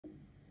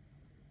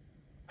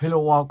Hello,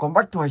 welcome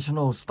back to my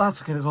channel. Start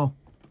second go.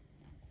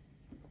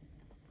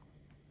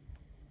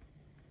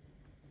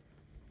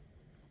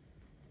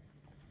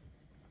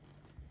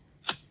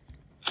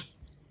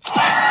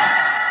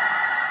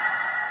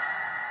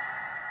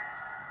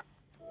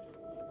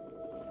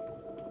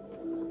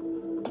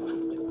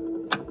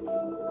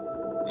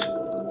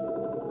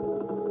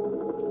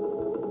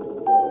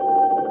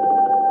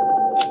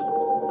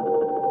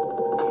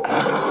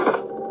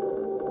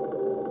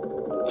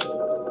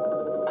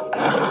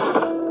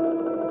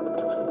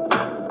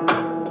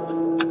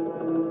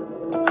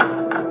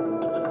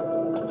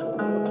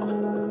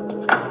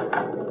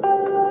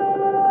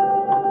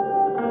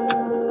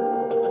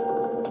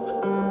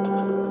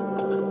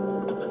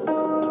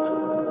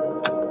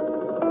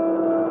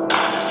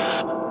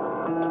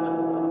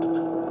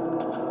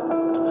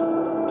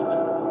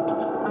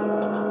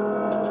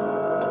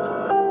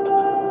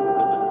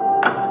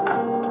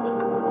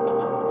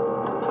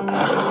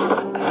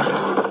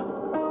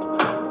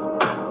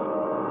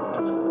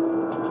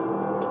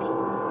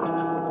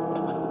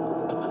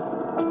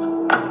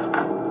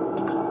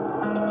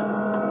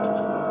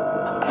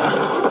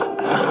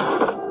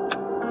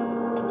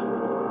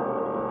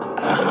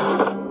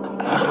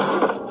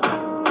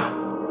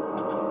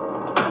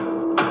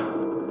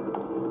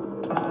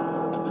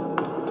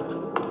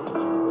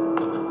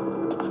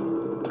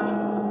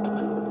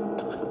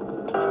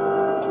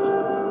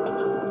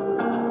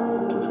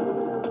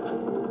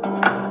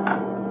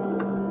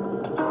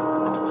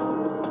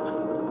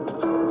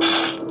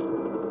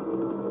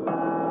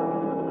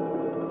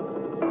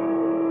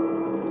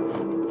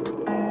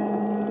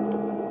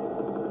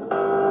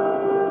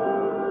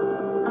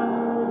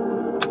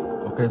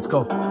 Okay, let's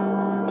go.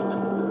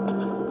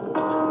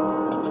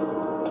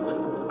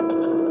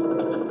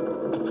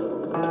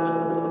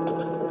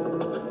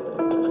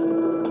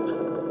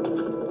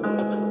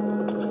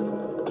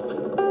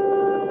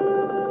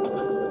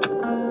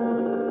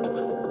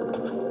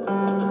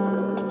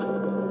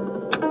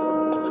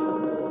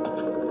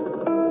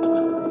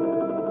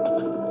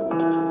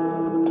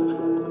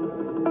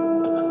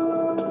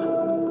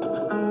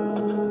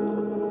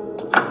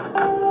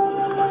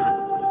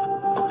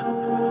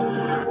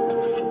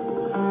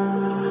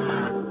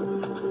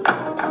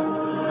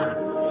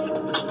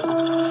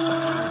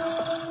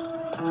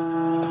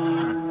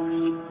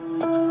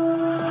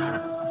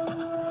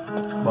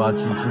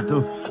 Ba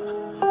 994.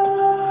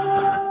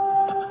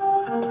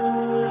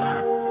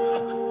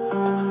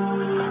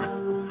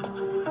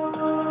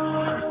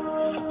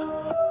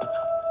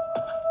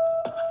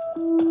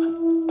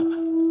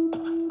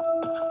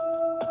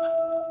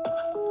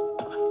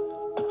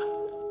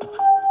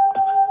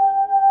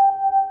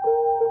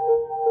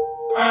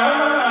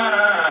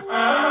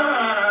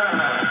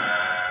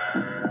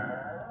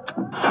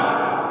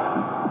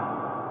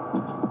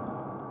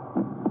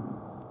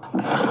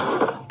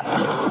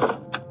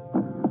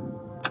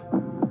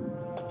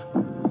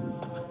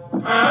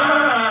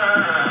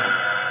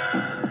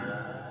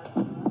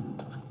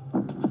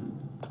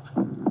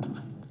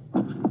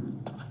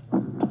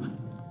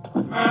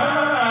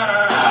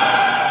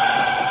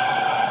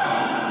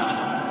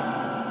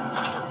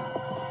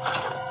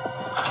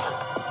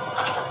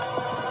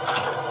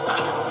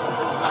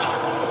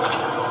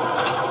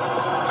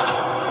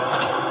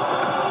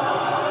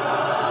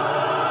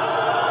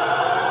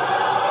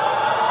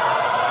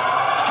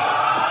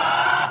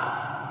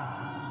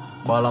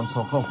 Ba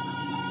 560.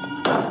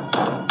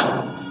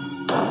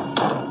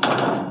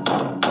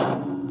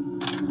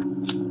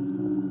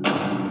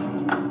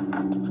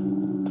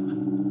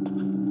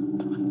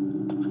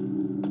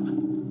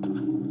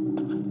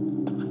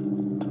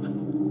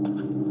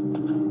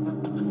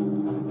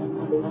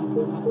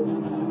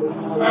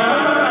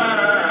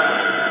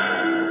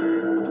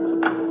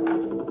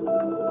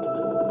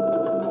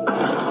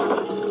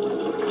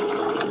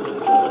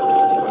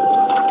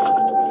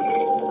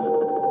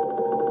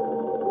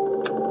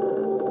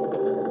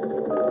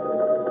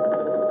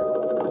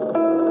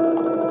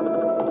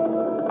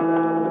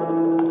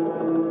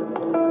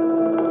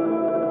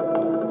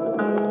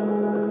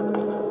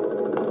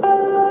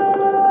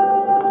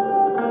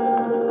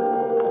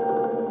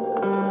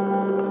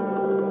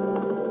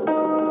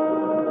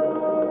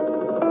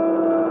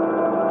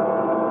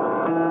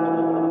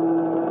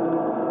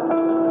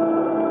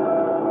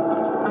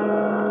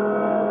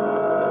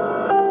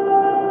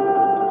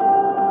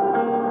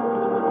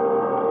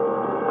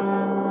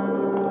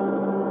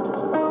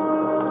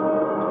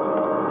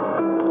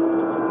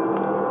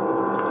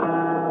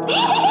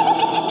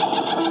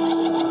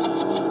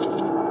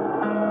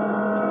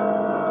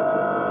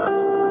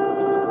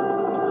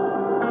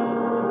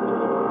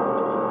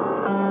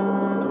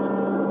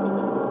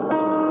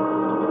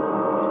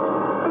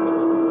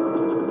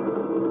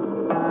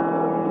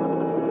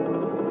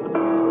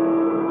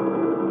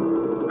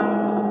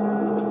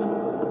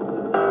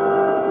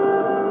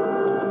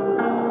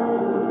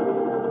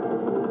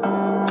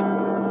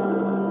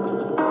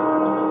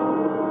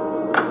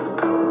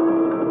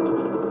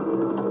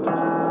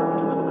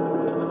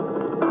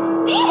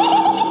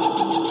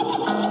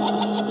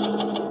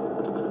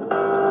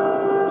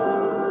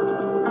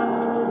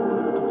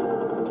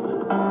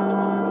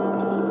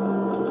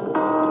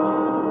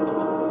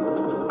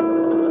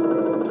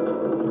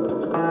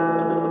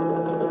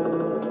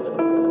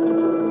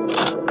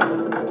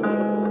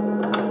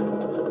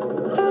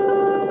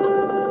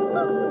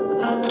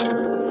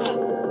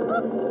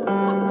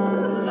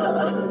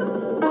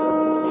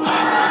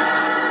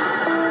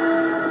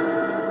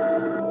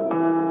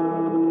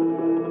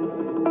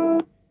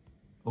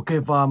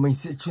 và mình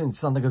sẽ chuyển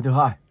sang tay game thứ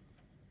hai.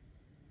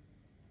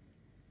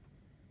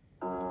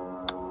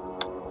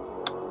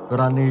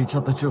 Granny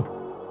Chapter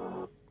 2.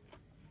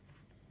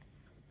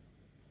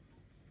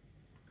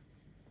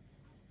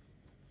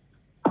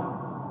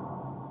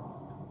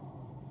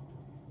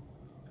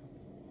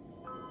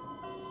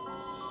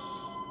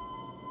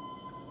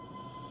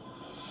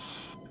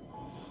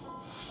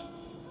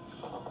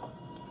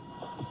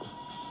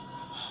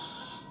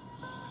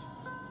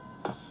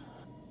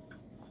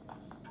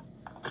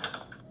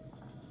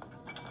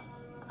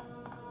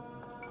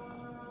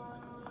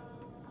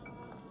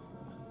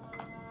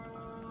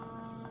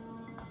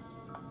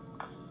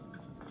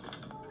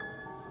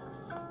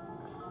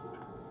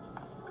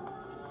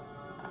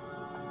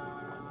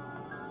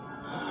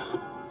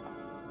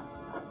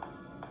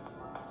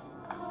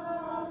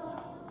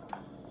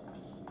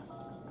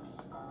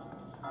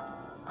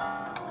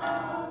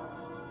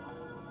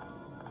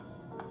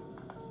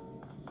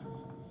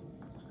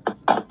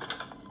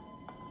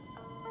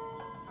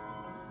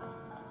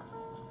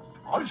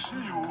 I see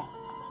you.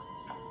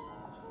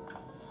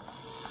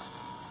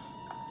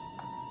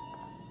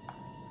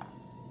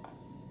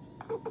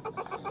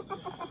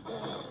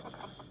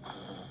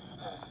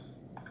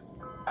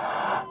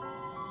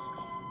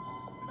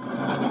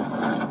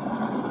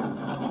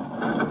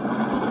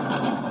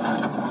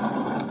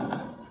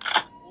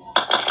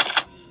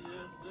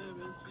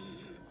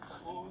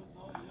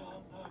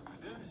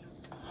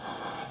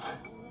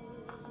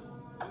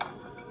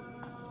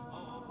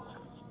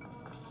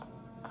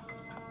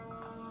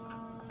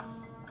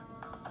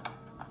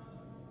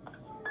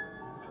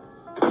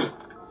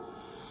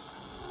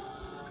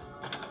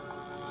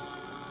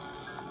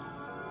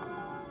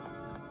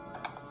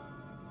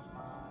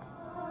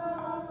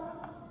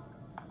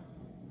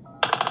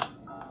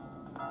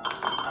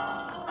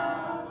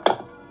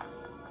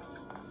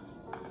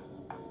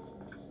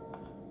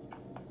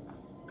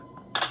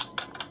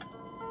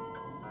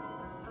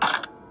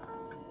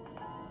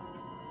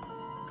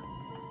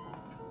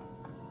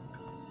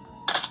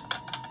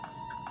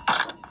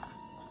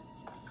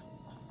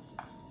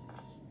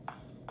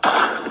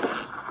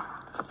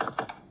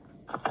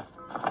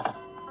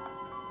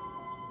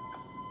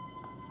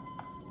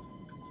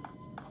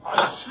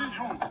 I see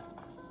you.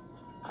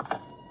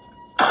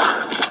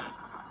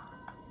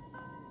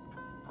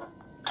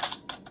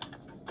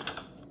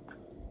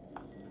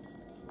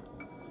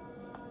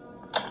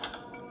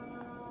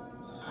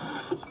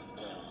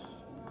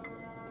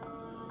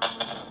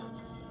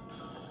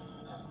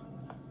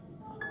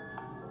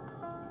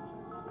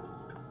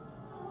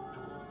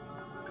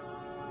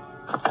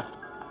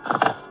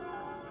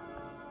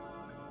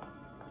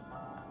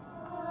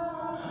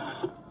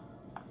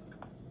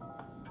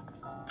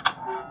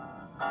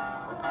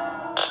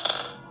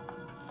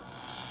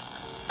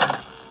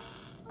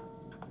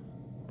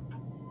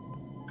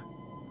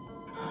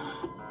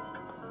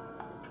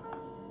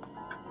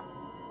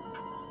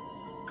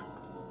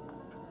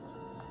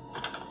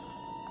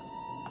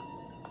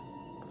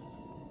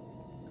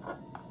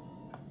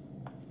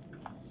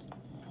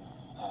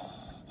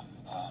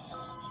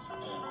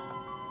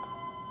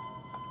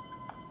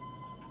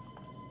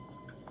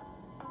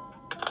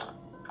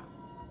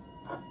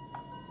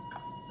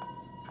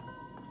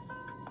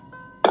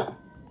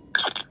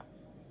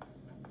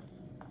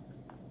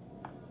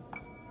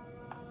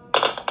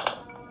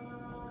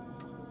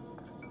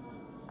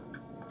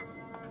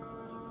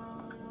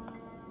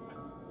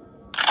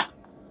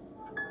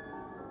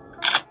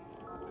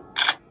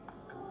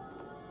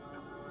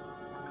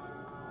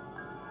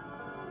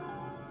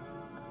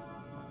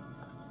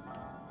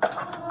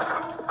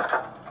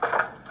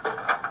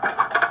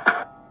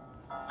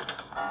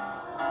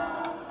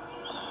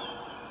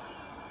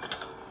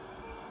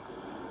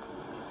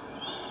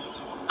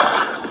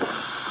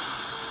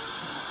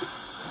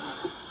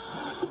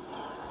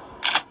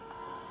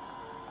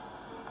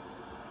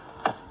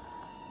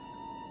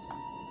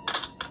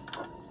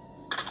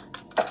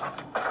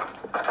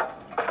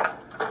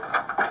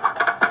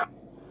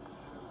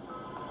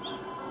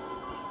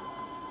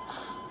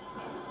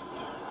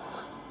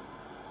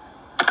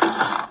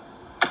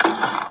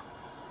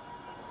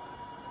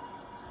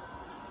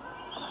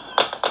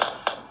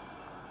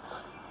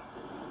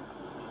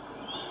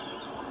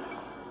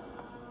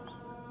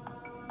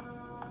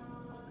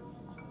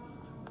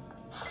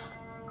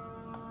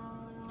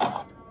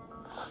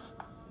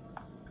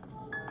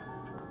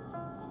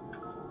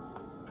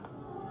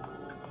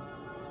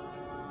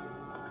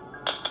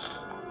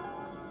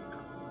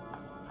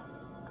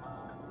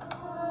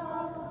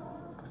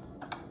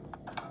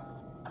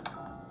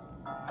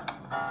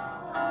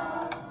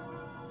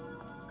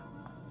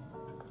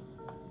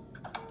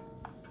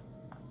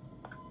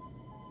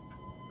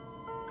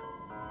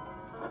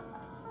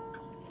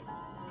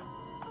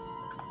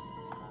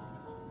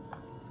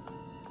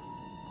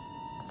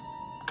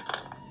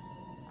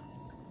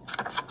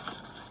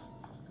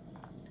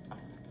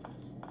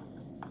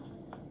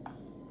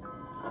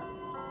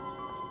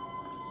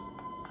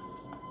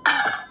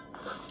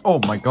 Oh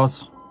my god.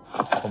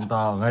 Ông ta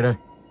ở ngay đây.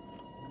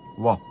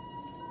 Wow.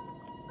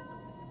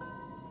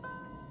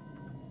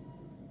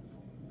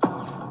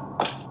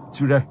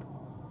 去đây.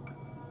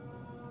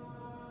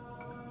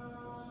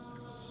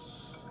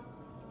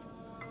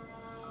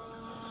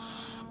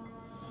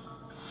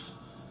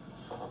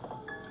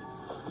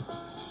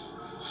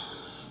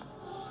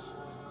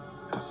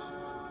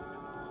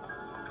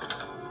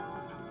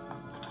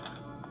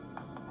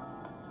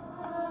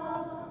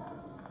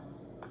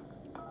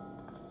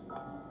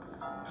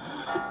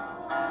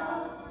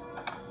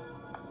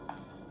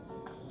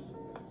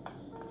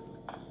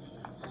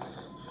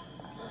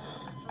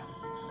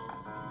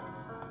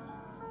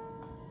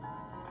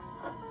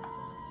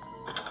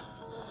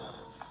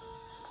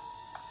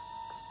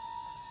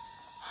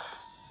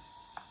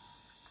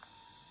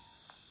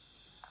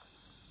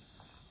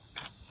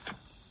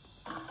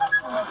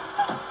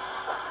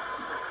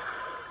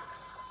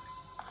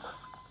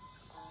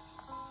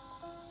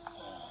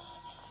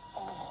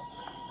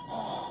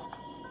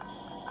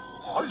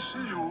 I see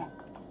you.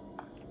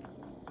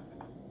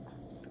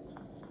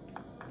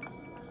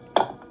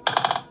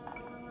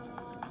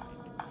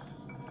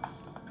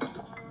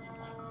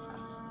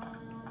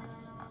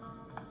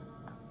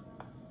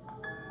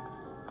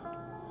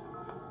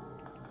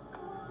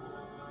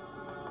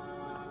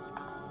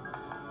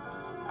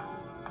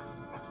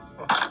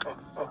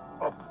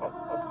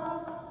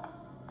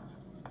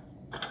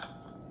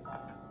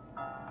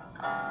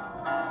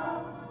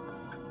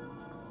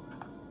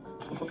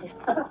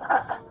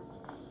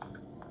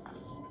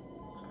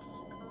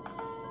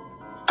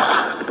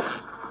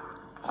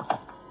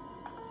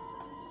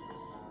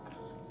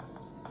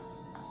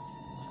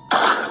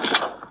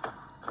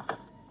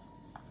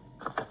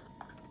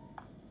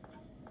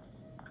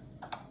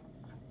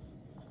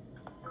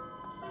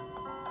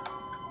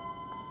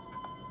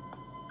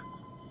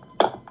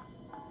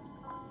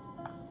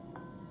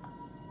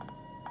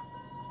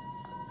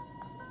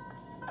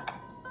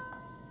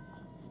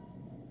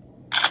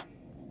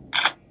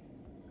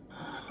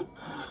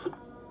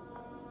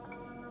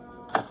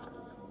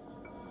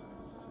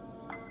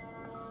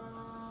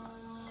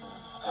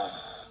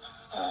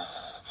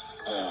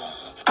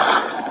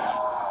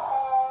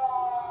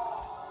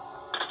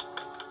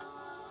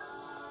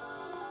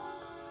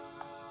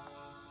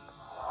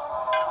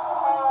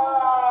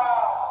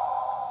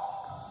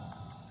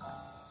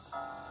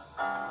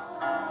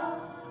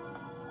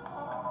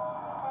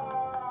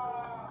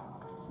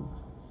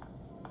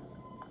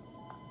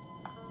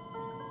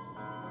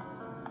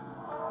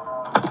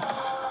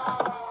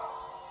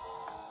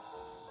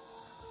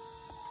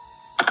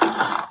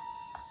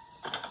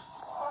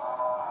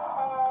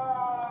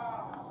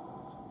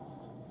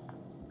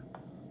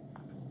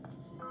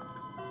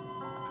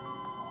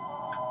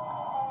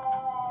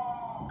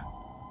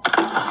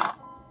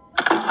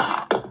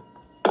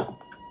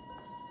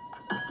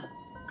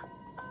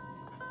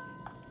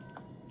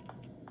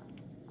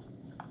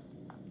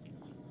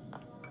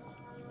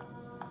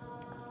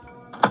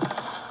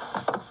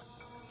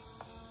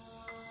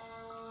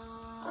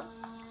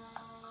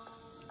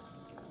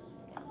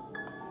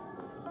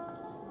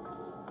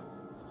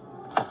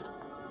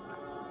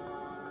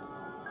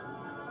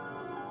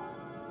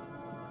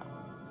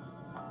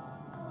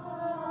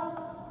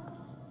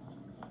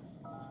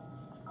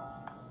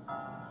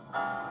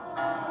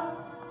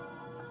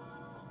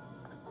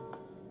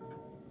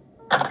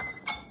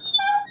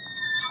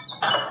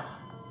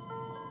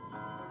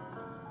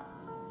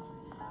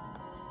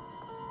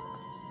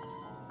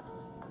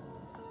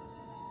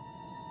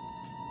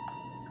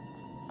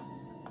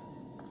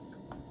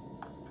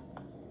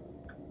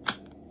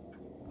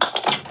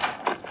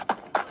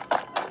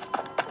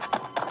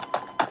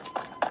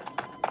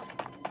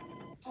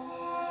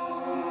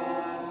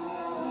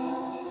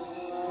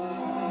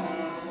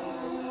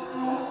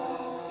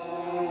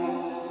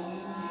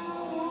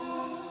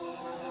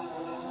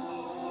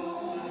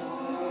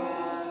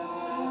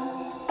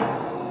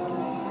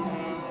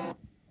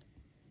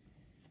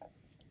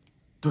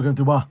 Tựa game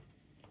thứ 3,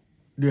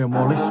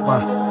 Demolish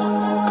 3.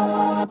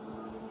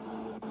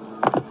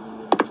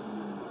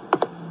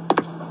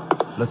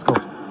 Let's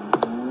go.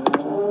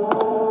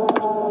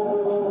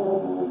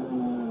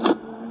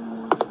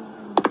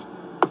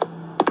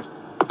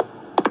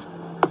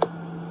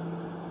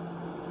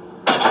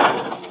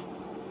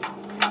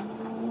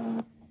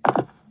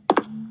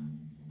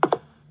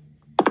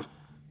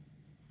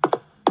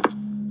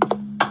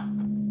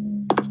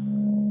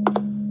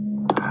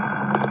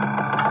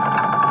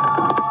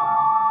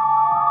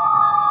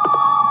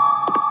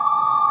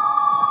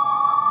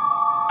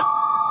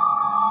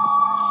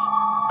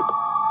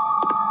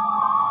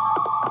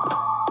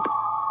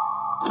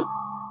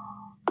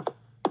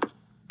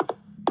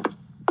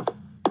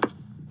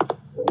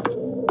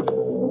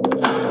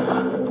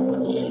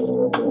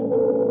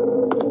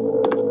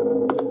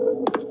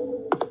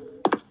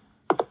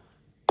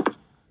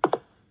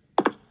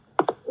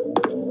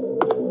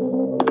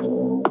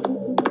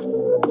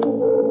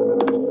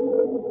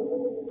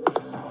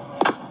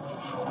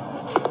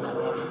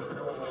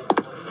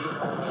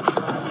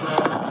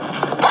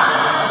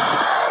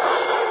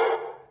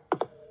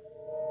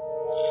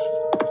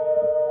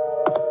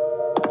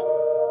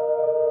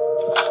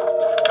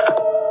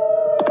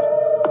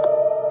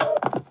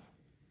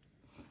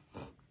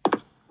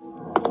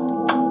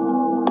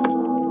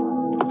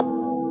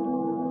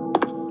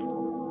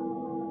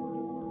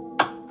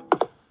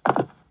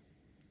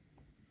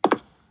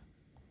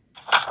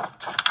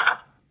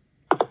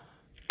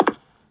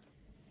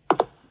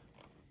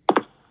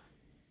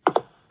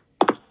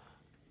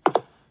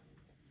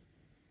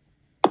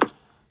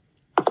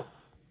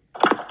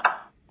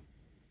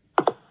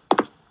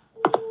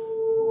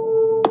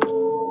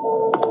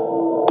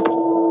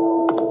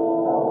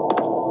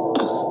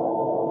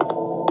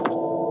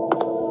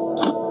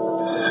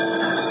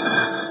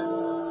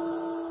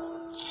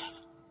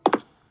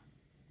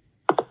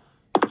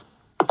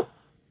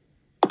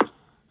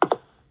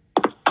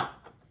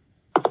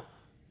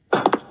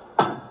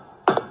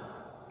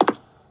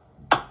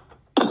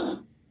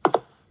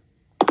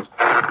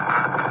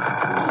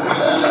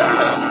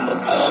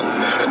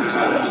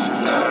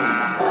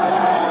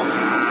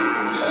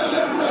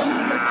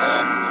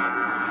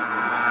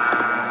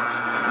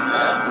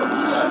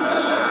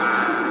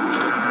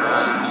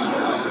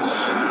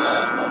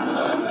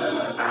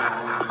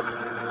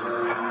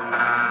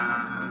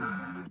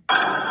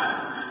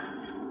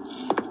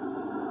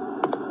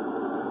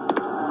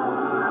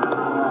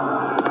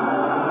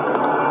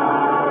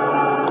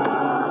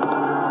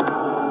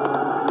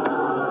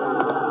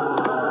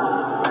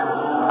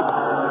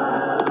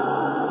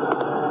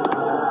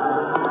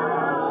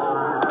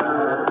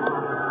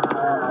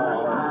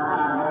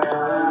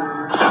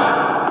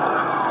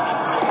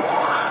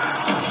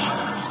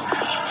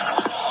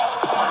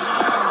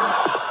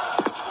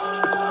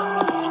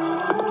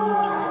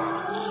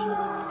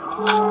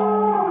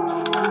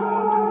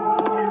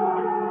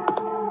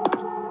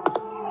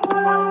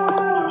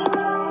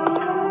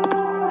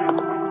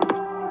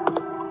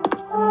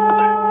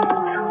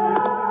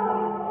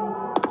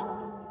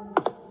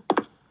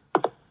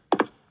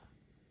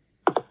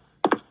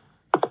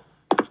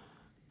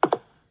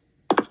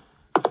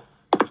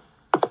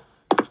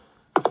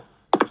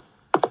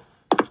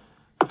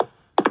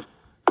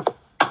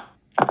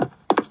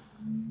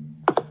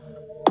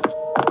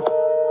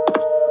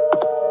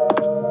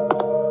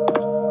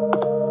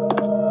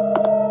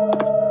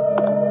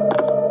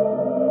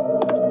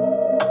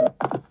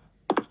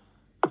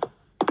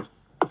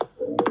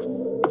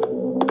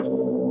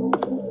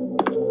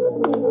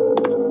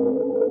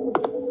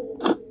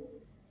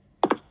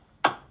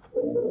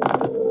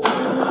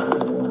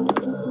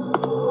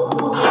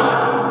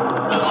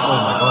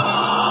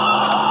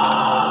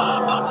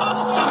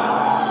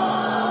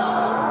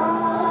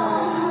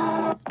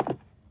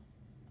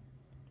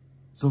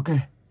 It's okay.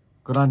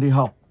 Cứ ăn đi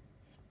học.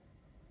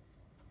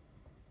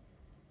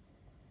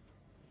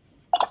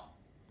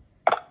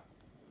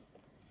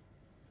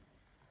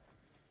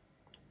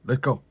 Let's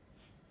go.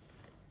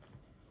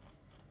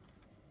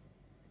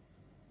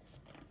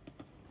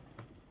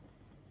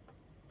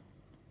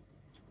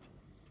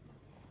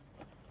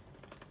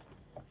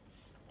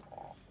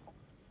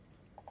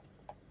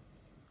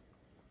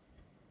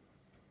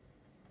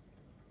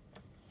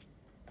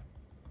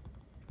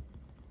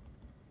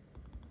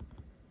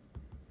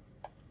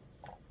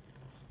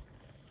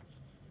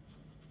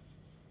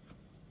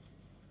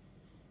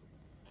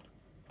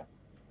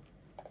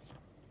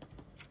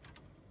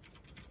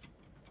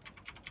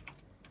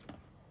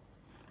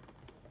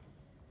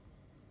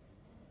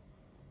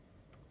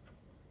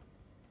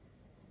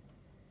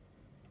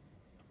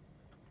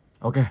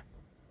 Ok.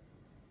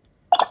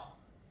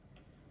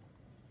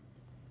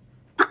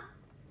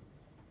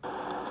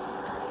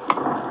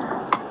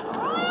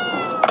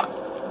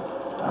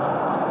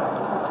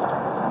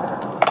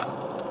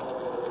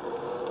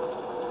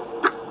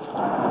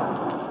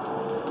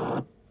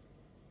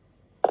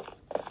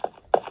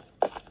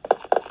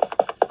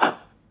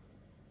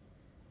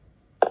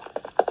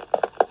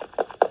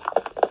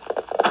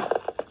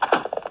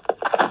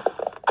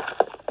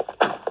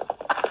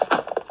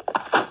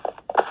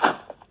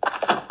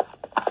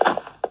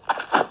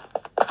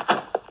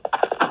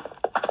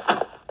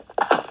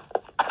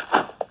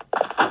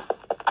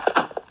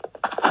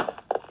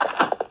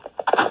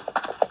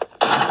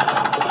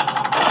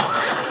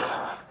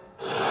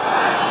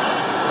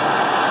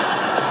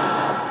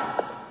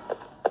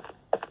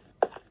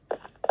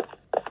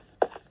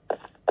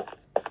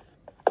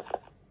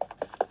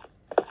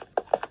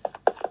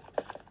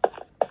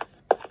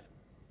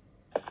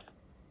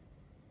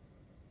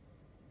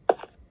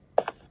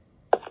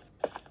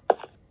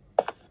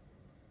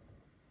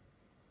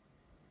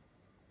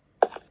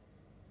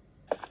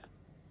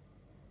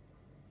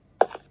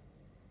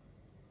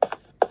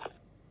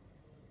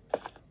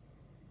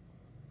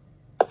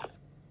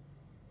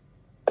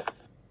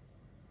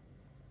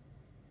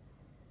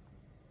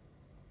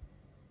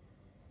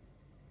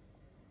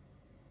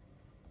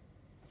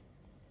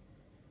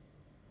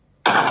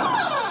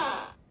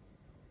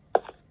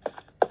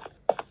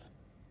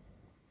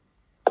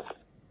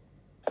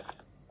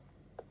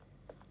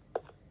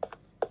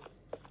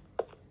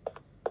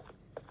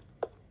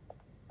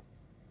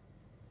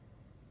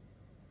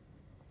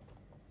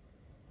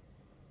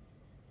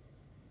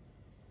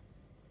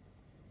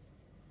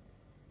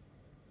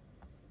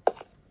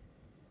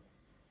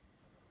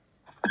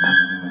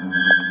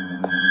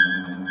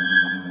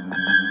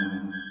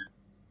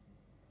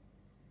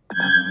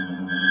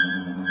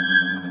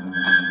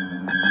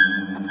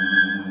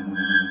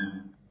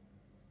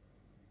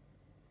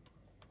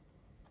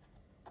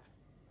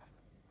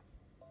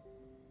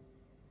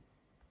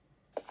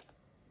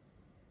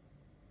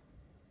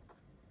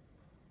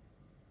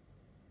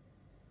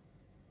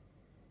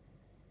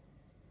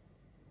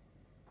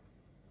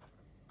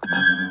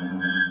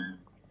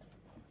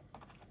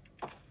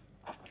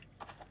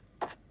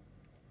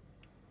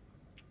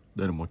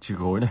 Đây là một chiếc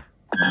gối này.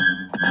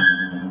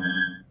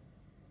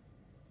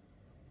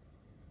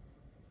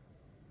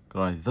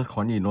 Cái này rất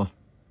khó nhìn luôn.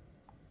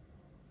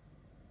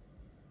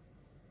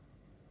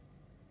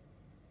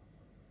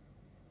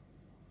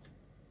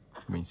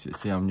 Mình sẽ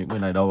xem những cái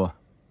này đâu à.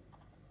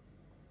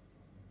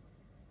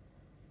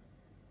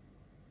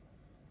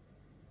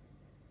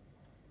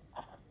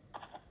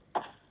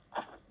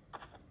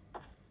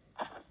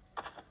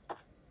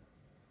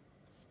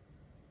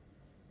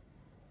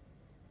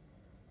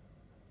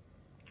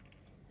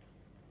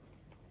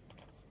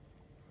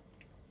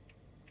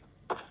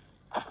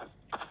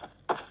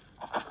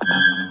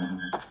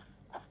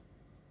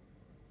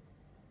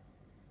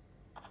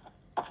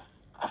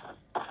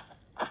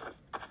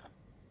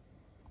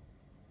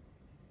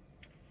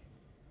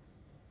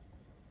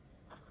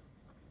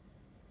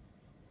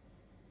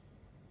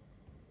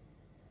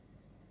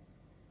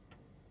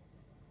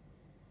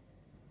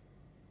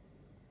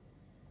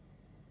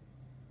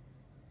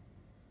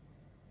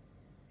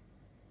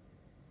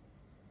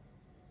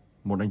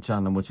 Một anh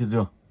chàng là một chiếc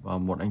giường và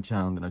một anh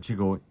chàng thì là chiếc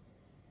gối.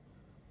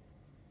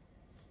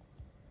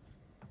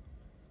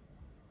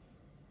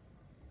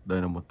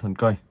 Đây là một thân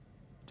cây,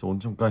 trốn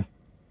trong cây.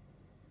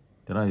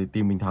 Thế này thì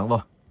team mình thắng rồi.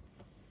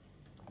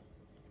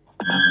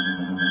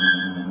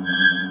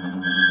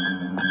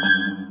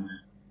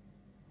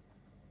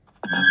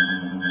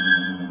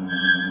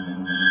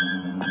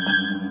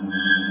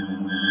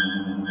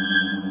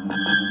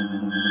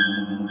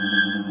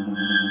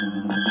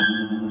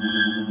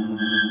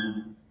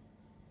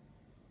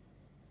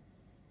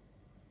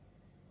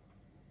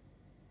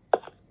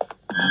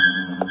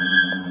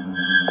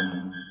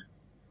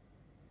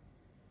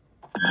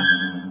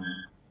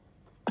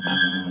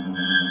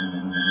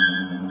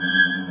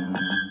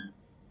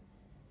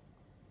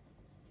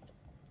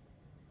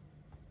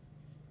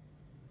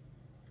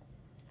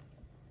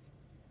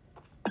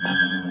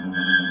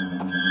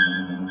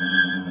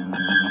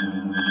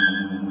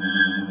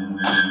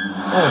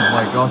 Oh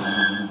my gosh.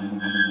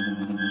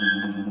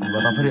 Vẫn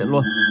ta phát hiện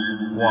luôn.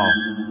 Wow.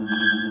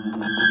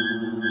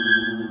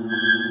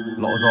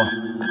 Lộ rồi.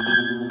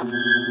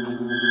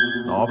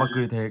 Đó, và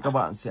cứ thế các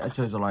bạn sẽ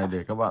chơi trò này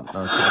để các bạn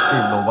sẽ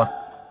tìm đồ vật,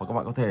 và các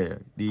bạn có thể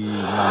đi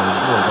làm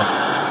những đồ vật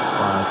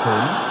và trốn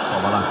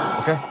khỏi bàn làm.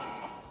 Ok.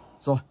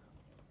 Rồi.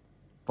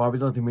 Và bây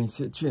giờ thì mình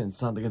sẽ chuyển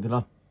sang tới game thứ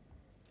 5.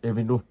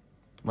 Evin luôn.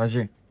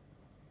 Magic.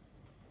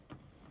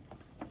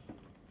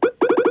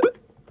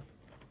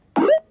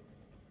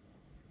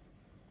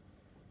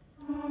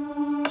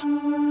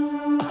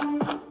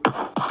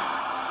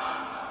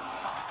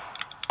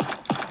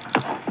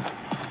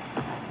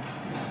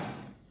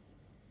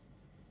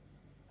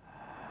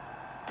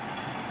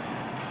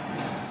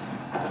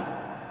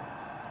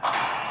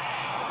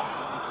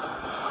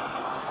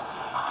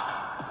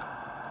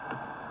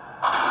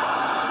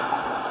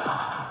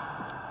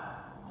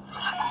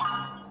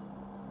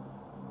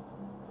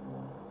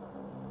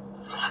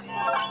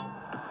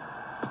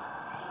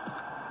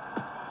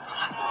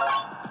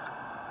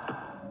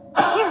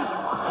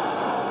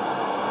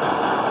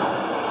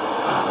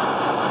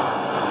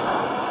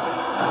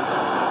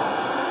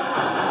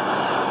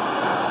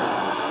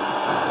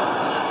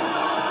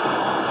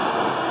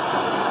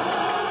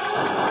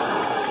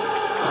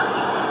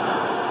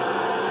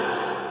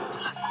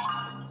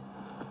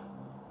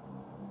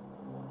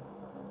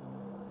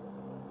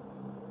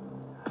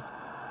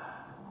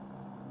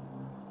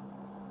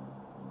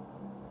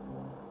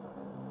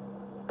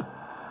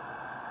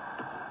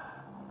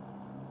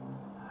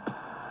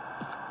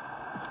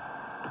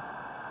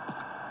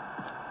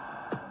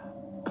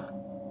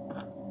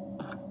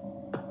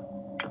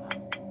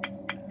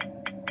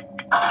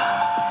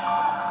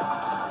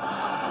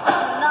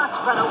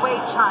 Run away,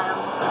 child.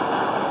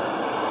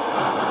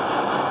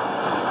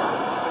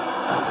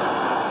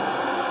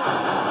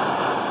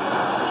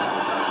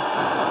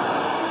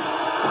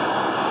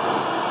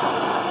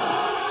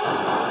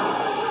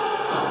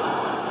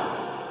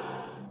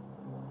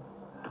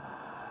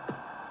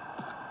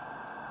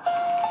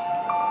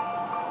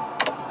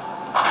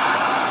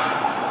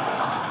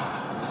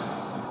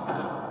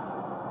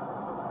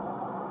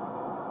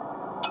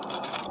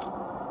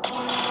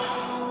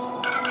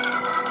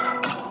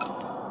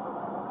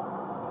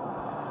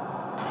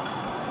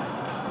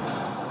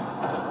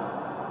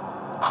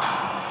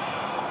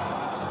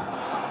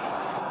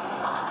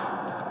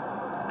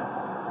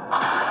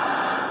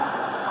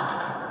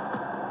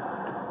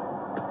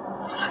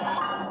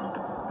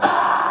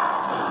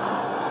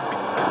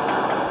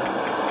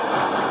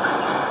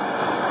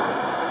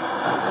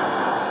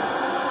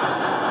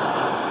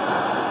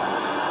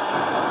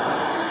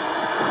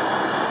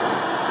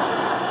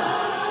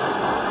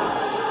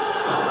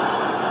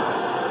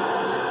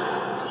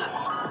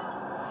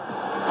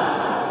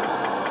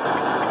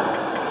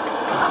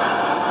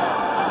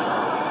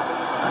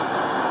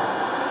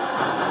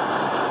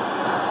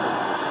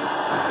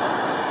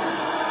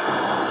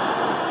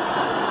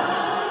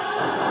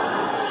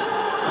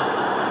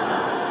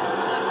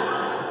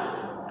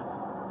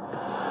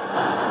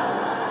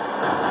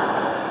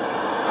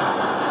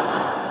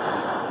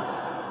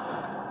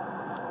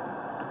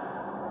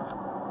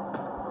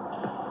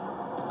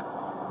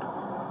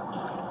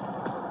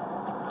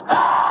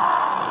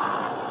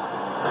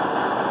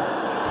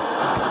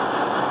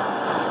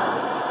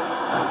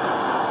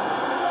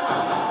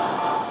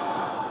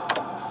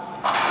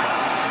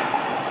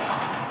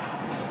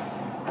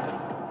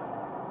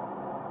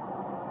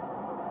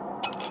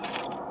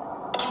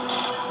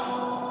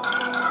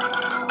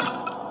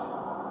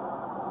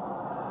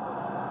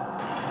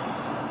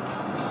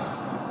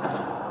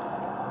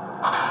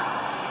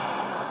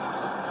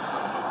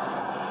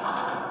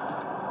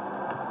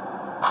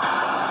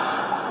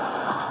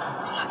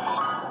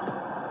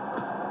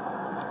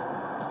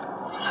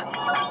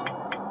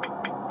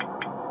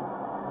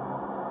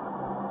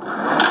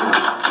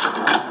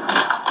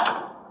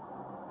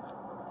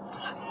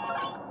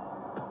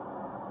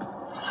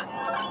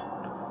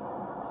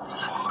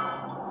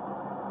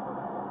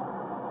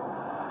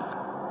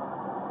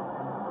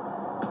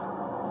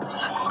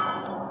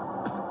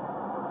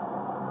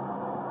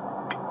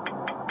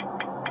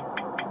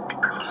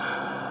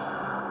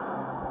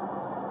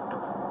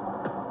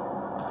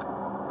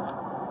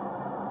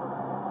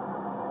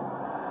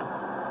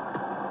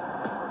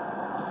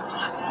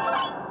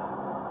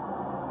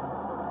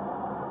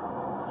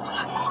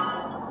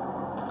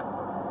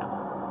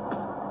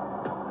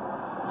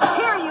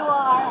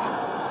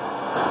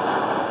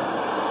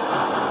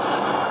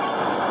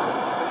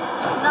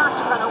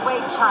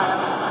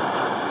 Child.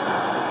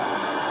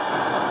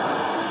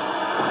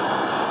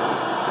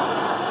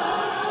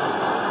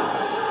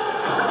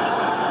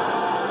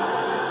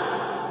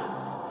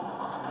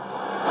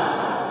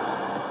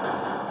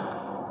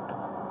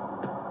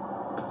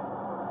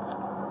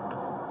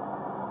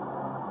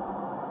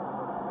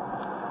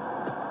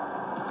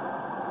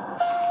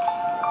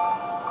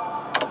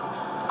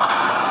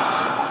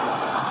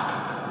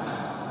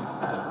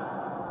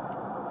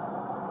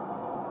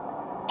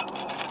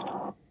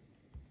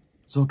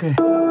 Rồi, ok.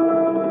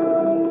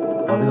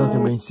 Và bây giờ thì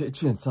mình sẽ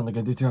chuyển sang cái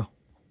game tiếp theo.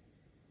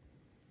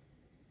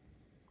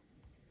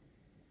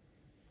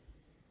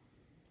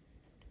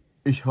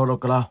 Ich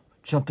Holoclaw,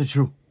 Chapter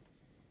 2.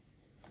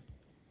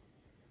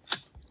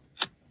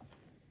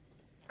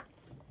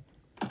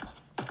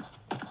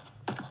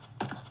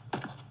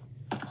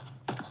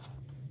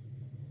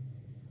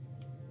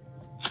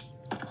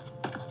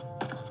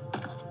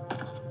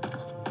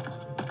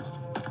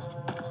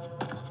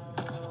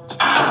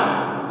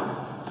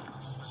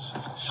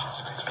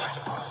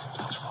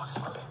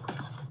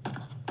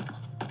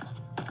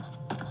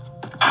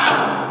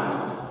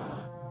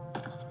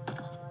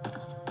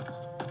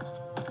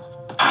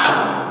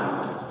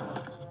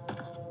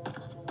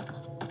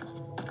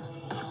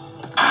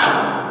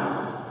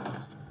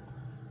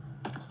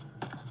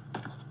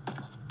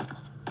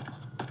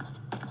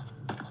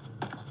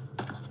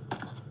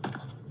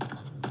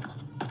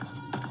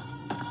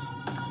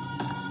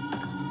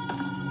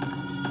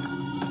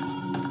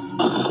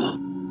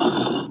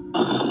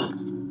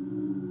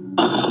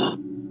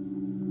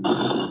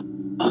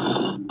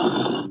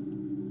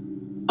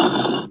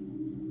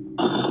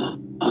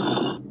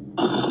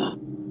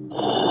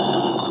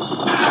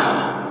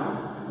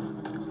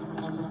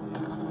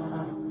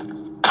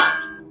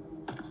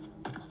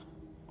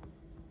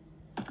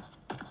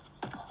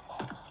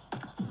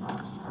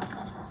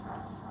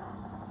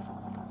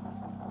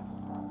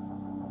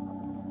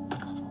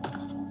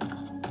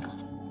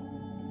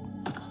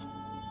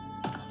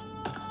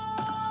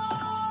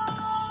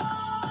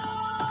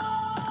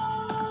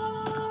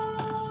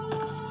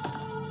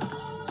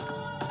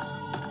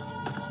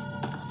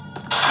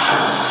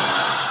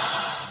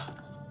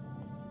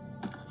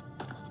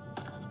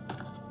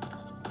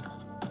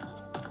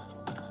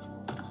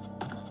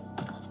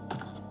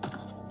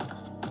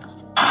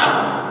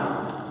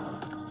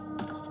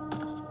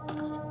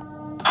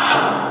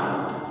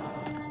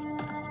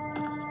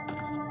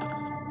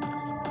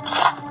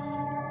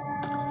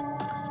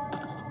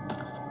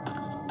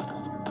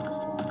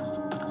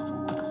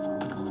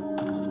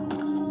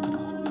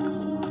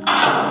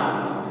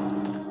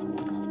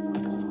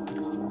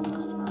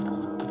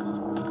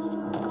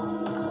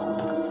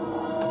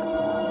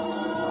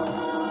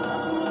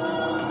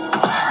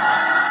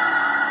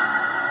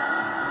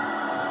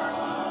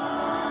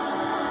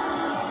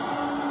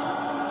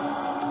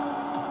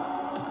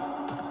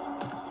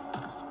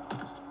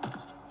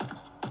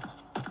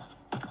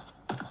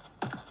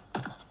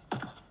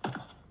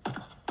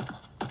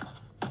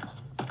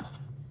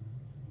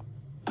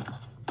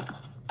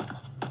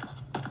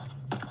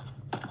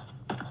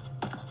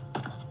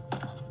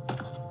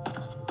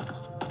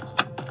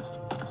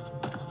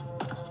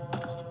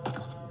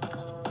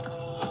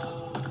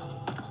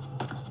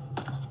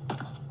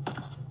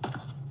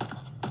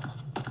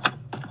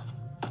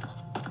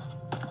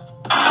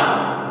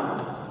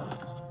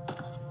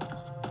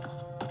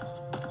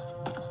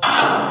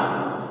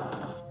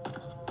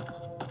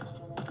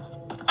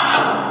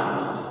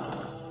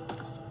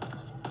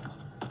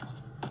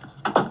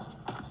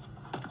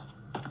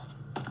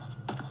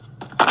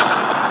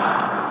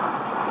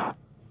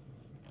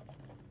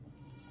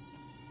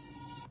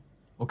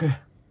 Ok,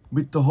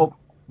 Mr. Hopp,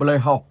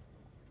 Playhouse.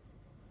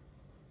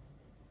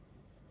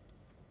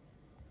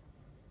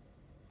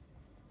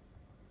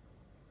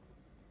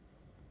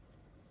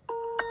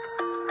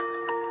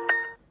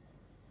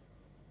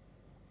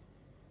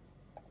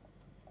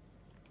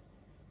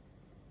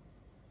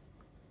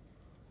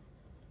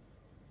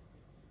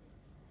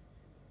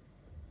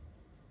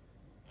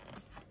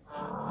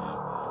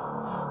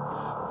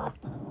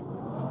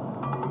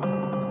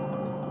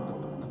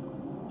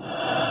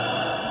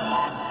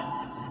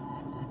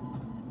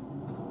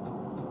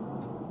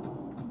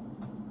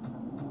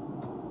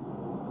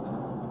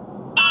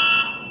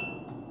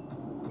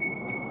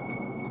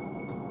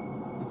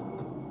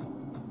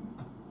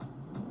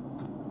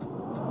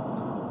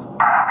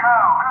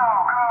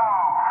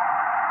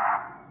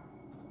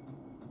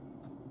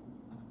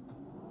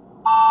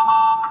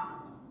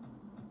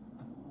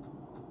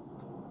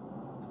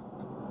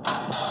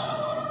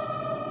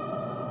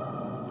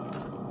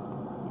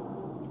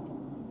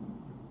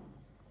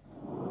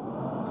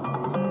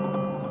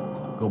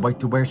 Go back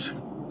to base.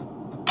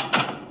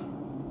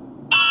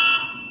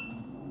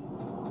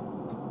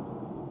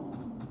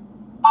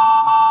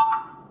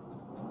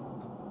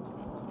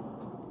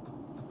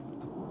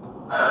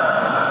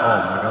 Oh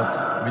my God,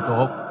 Mr.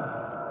 Hopp,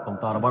 ông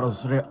ta đã bắt đầu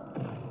xuất hiện.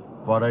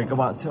 Vào đây các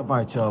bạn sẽ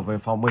phải trở về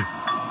phòng mình.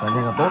 Càng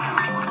nhanh càng tốt.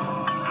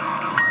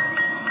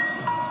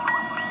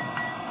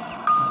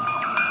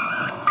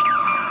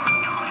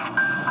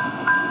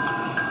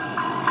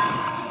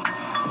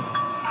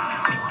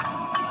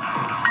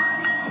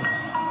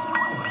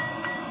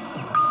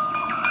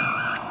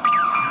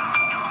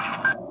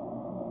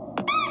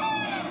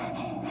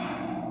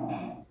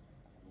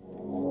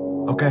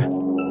 Ok.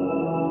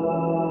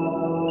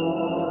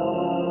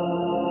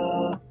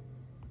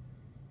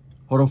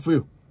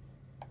 Horrorfield.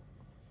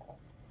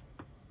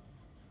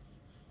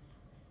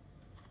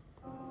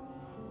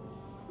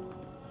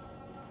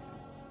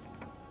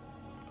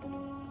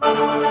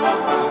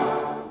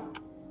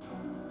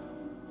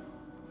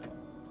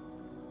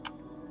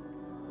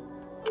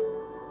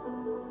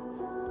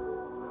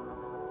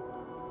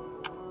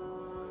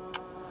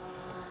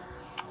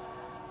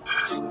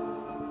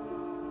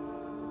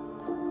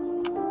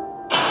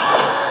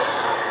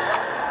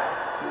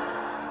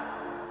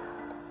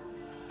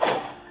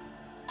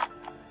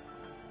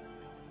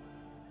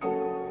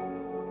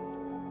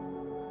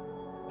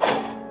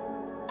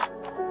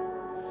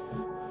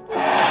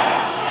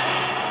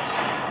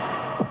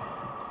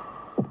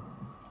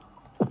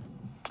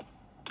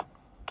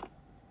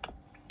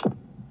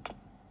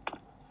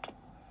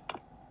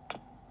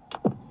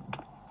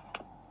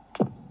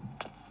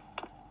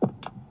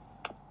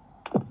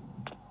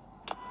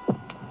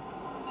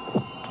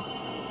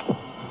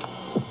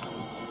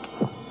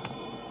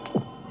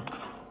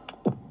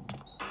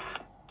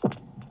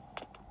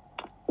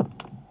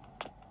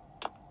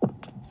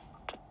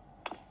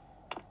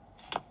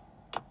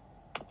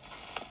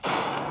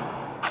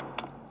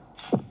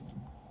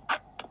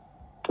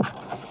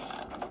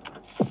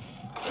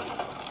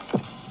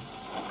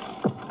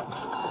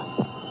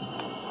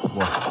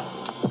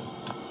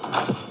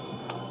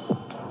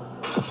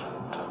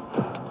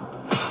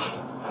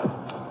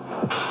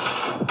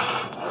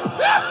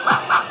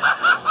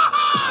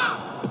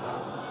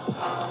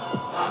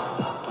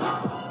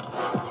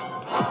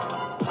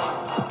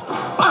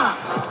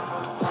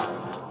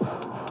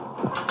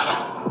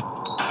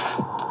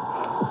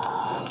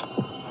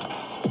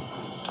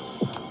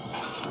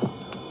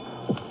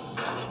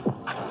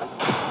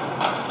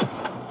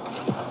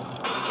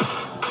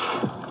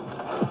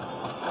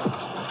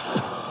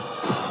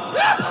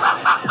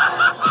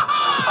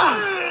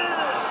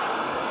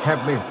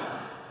 Help me.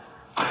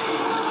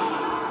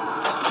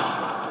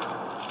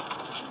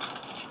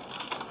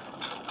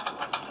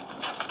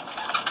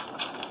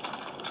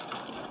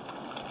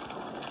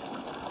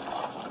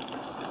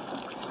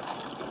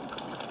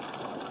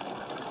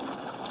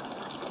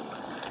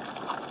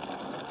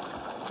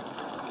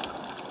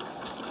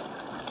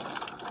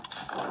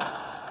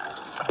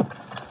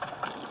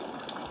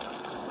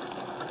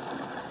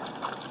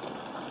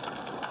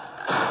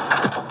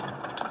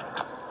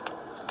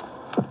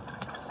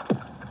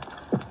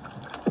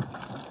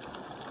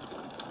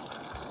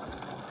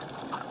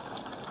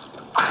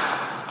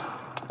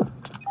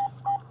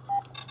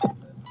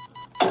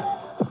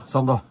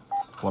 Xong rồi,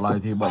 quả này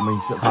thì bọn mình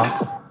sẽ thắng.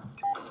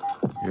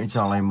 Những anh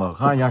chàng này mở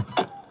khá nhanh.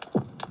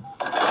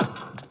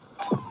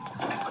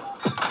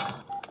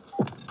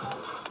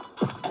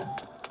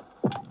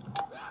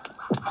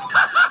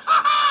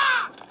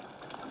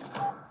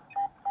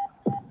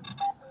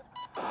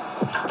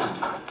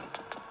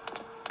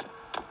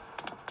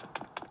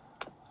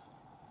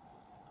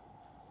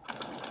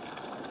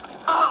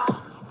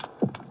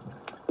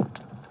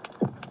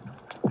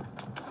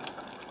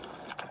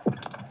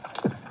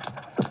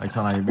 Anh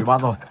chàng này bị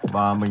bắt rồi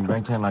và mình với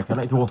anh chàng này khá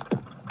lại thua.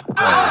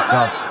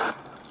 Đã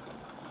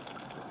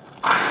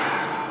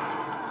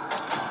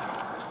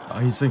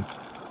hy sinh.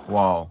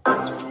 Wow.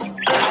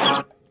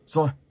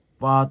 Rồi,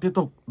 và tiếp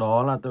tục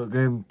đó là tựa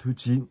game thứ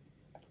 9,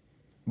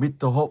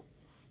 Mr. Hopp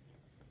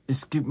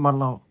Escape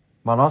Manor.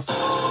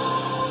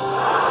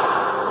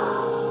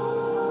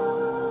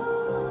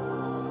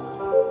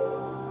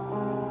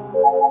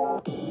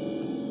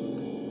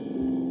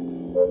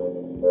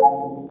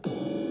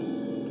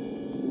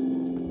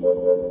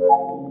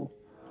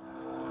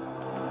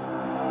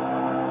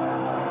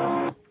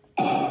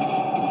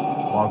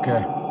 Ok.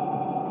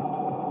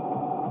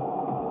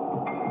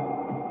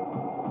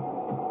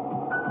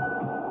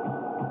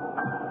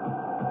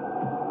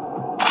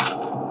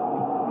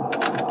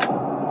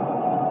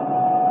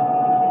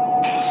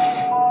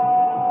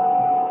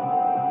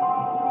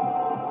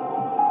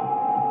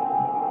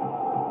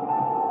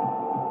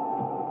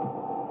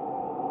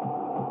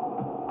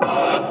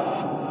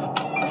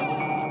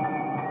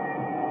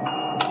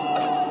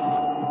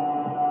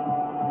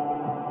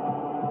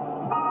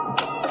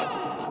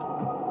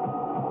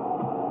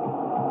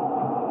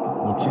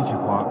 Một chiếc chìa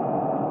khóa.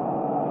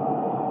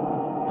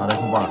 À đây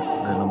không phải,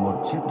 đây là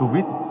một chiếc tua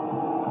vít.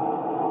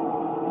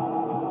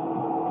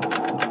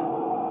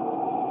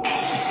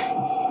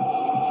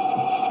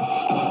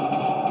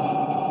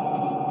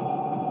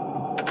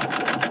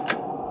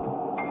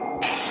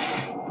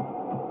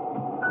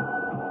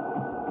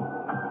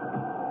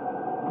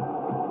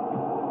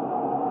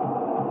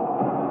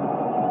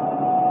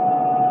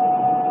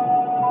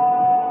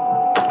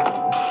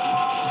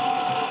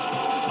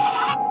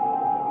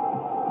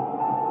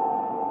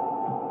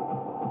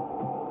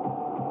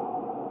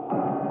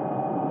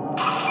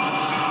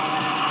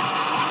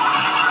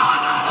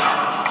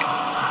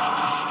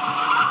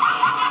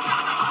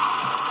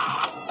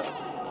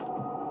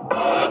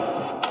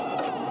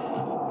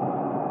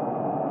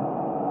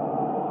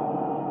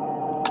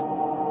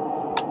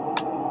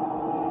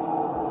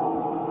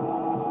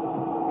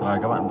 Rồi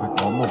các bạn phải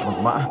có một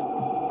mật mã.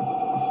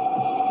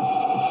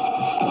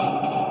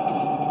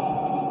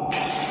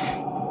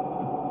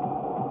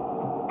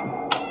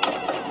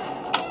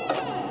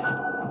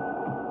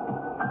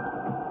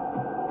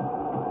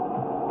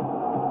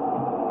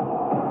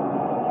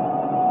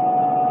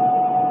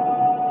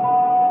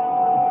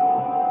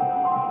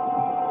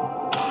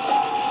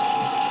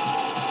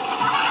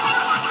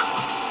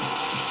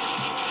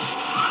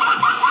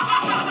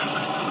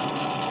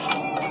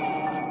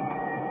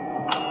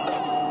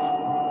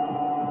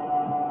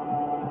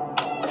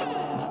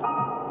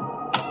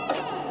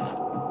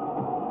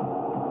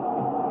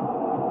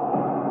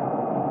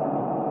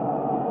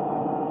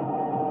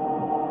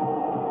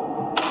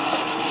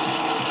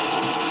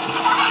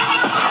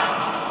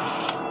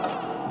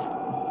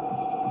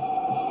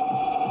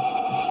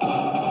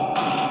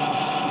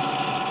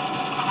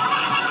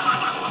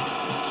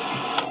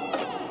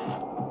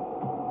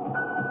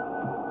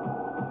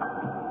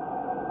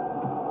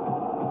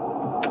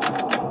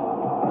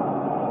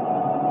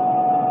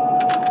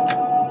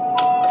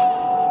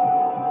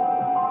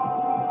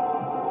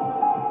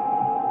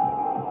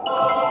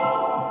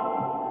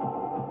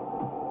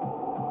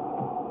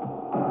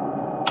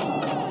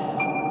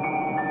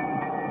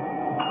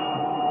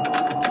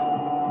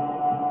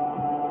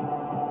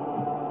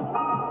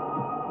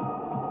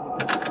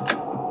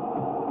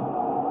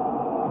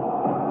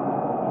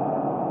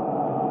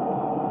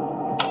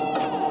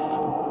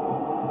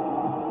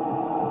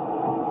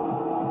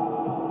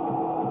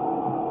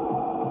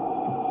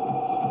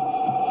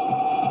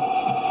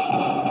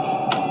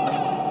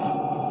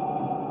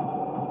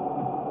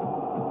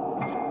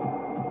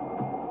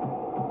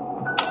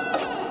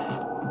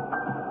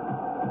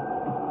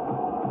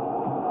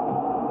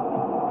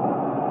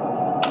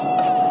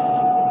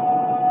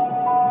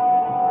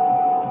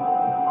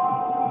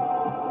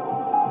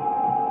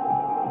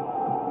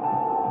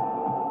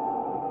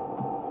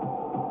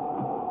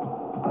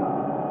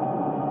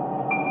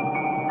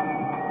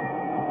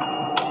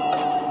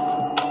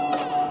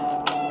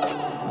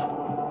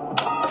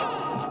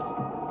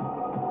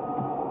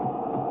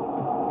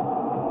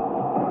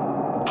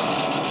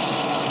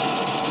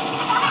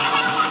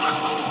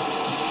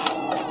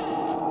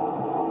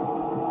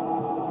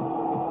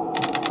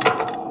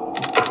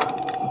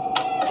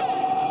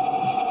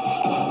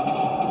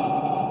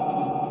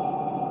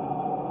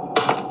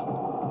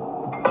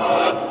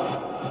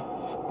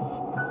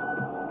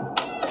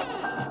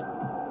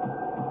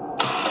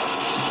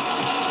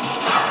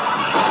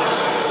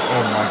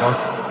 my god,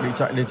 bị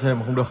chạy lên trên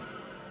mà không được.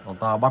 Còn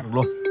ta bắt được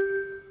luôn.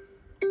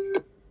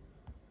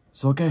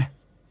 Rồi ok,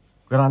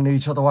 Granny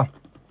cho tao ăn.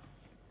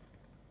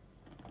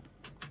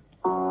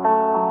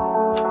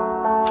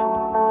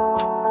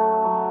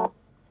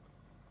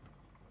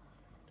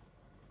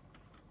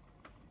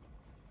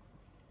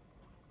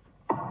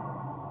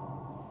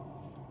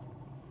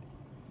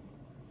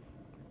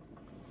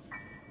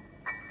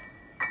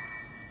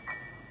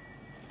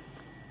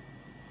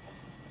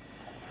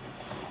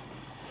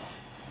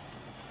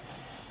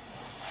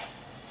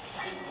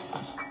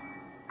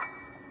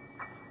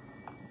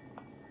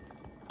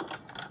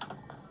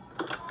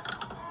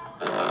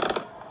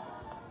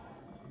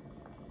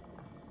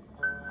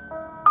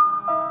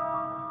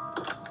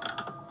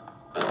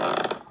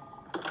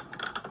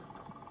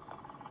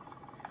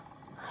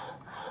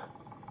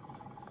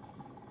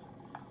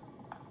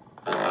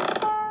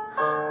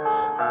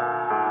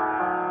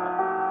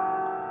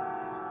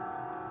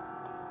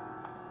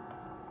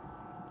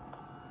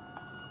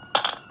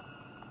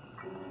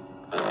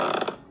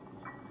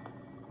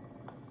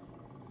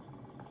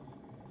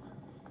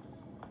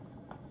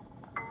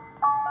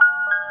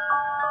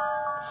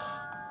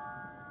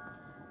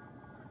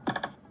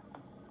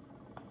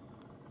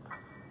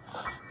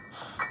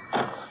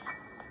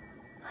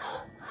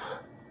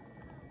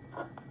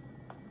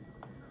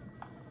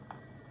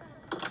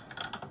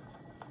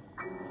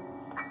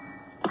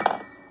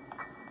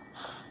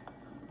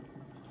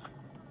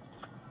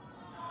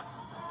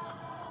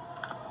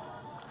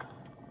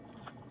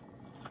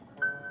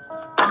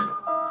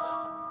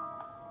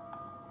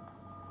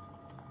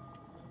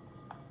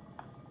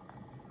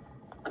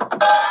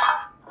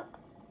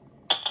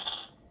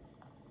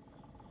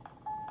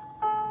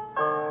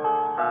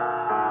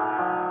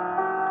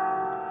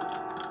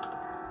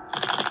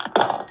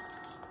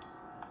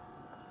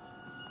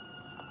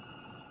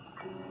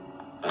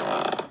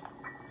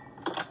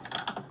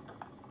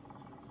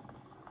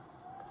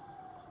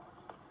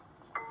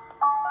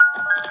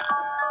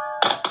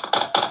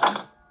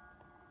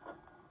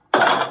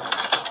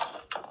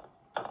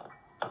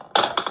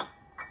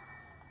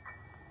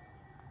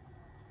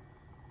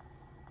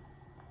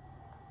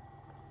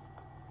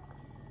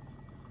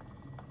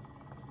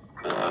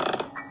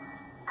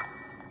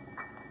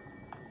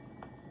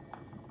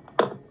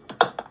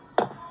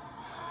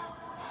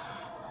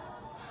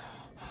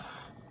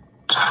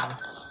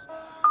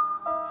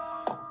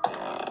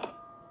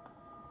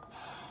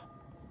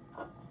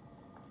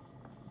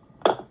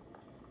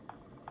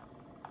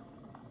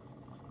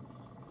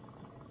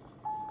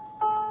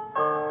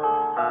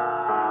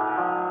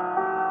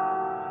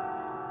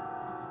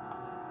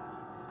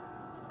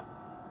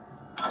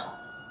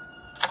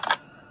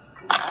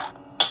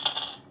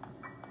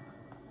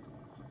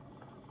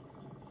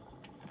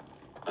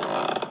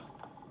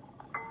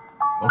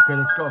 Okay,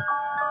 let's go.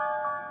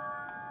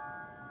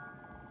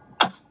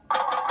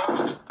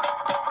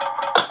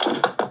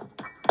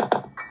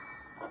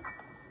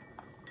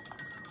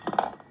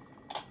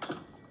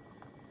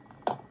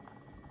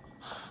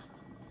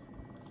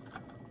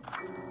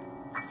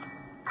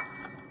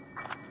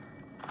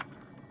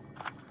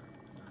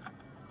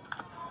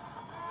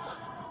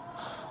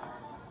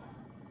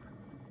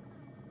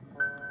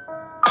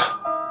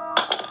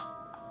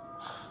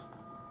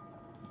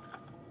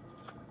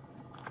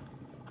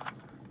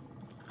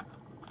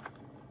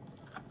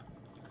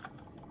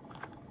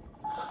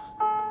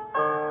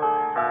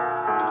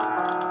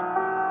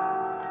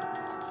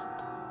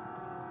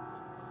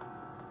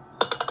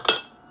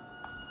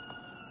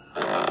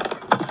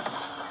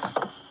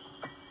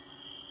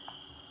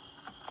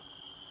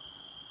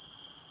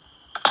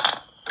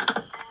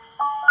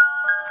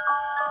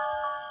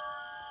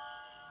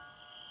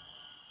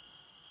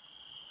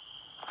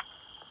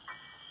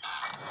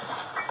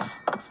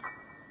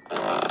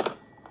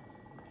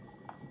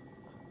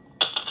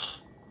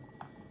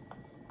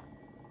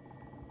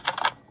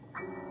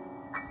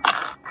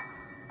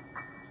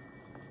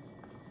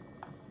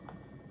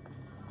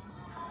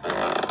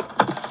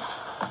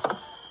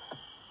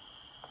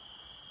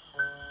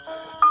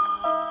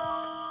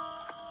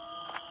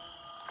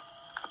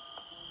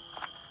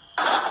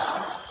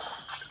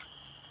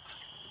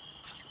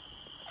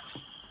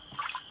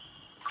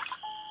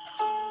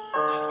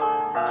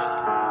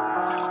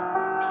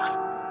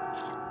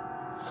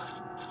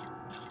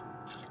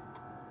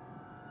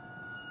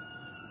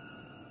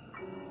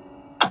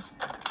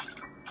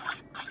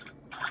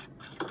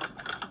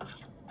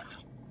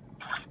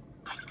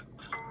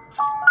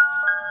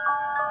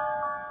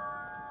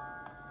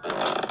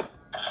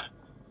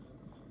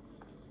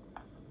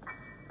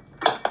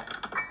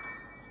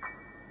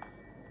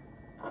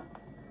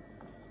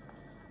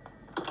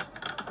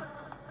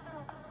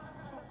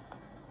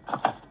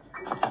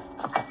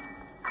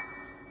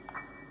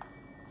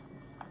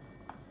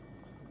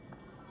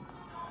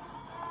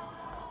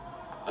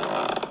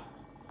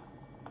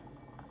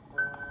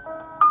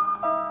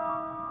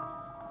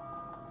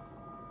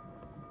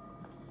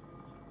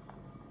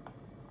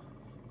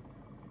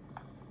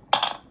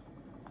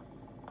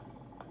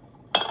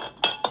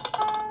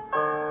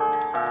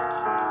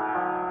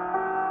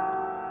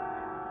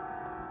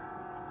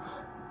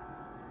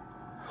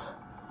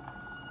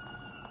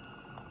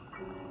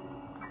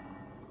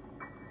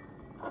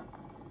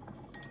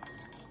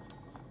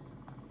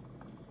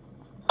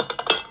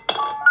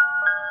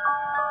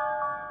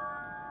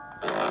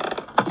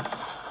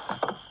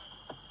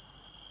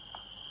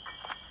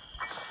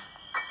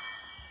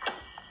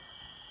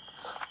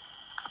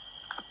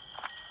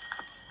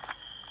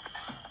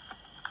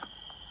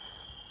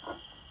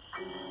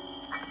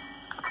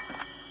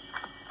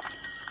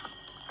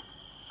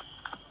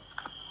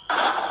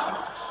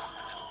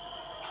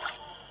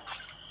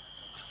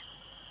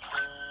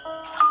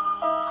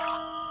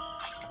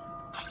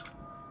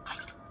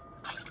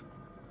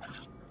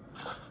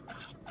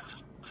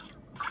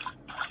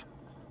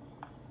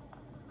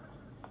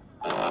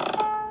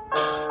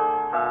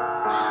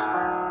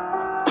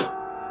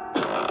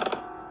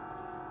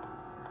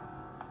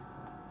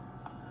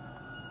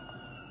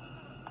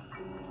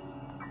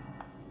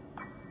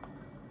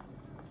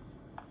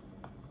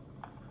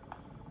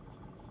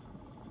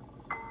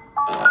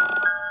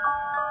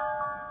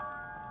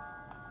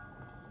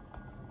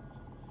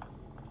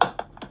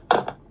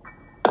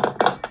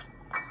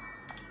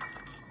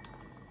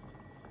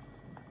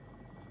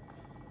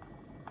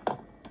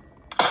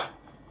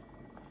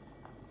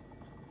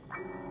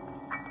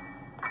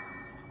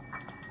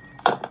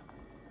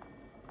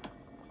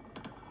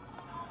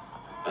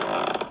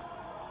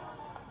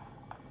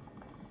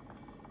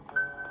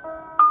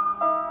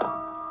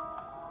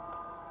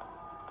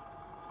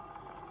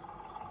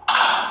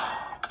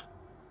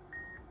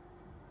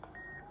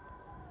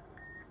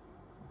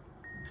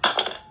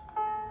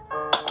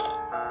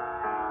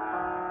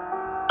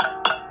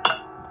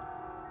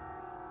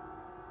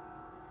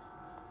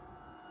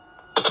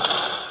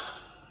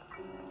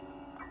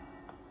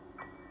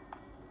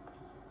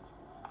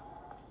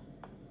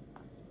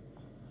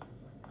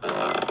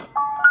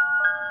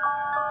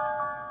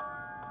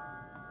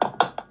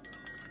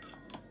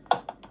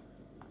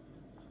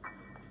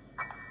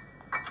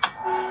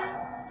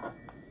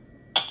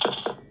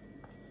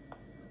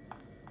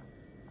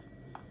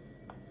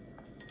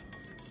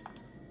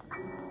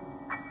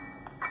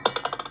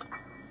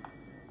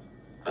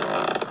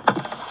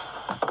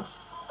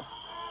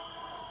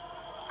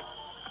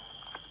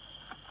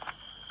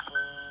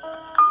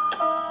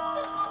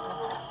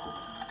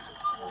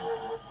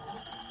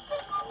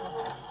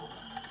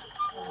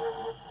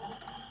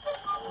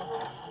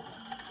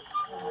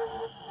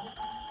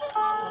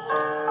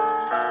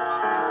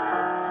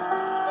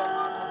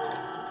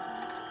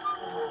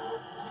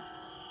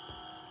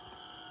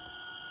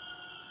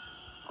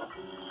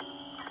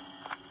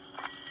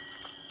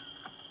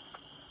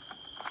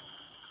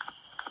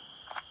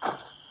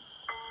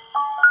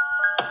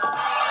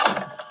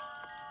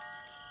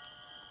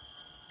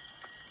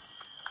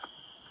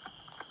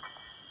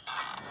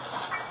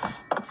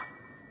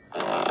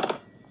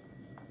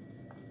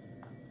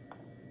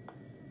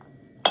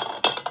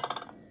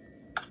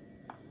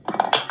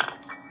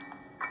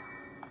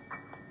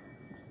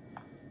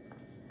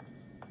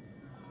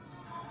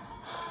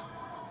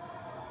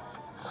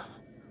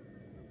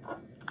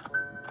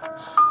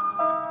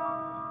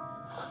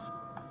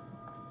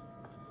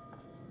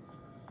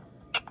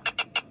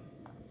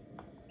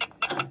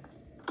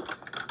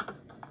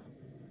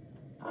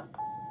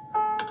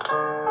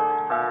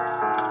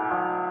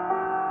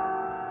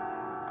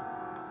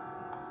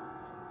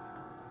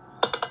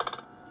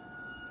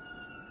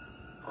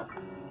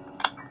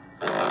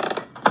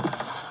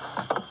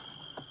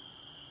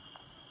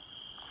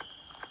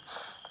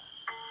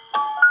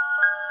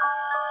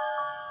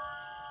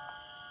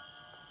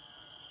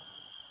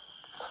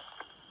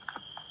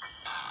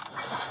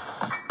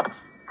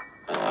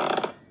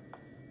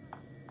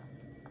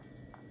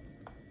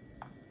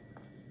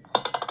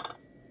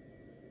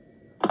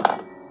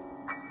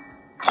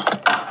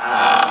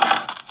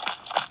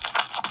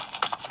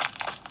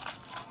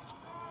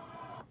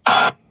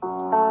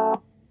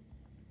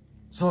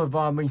 Rồi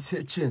và mình sẽ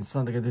chuyển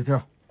sang cái tiếp theo.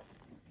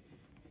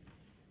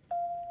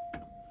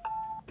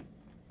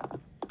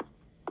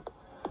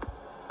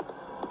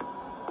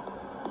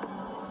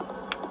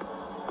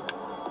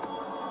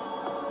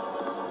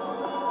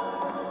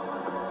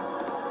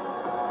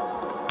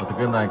 Ở từ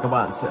game này các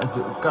bạn sẽ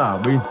giữ cả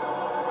pin.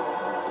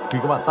 Khi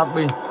các bạn tắt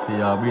pin thì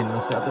pin nó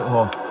sẽ tự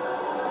hồi.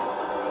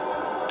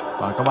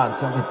 Và các bạn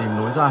sẽ phải tìm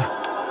lối ra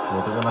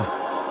của tựa game này.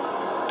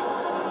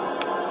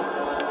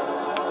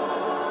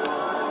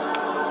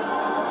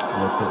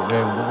 Một tựa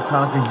game cũng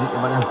khá là kinh dị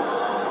các bạn nhé.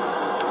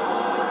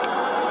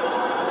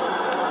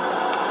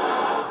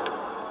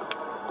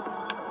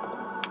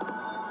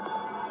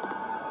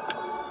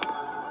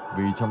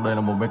 Vì trong đây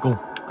là một mê cung,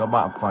 các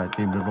bạn phải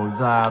tìm được lối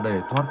ra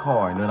để thoát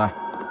khỏi nơi này.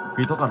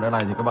 Khi thoát khỏi nơi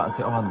này thì các bạn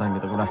sẽ hoàn thành được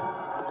tựa game này.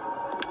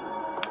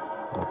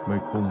 Một mê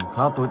cung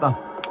khá tối tăm.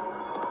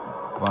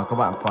 Và các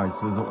bạn phải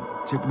sử dụng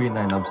chiếc pin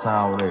này làm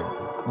sao để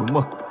đúng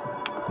mực,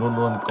 luôn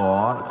luôn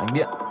có ánh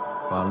điện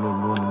và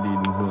luôn luôn đi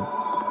đúng hướng.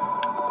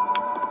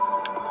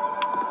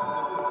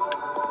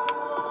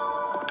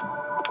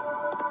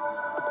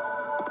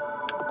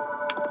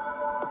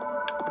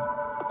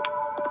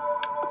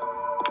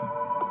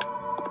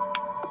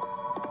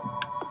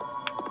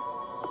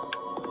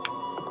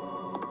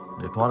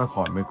 Để thoát ra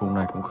khỏi mê cung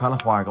này cũng khá là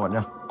khoai các bạn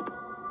nhé.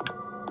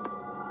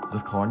 Rất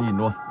khó nhìn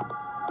luôn.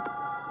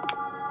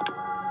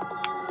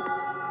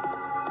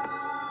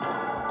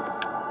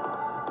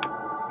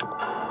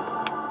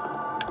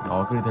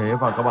 Đó, cứ như thế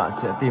và các bạn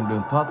sẽ tìm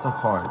đường thoát ra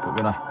khỏi tựa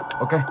game này.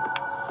 Ok.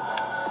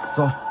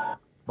 Rồi.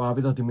 Và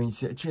bây giờ thì mình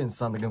sẽ chuyển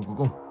sang game cuối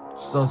cùng.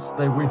 So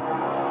Stay Win.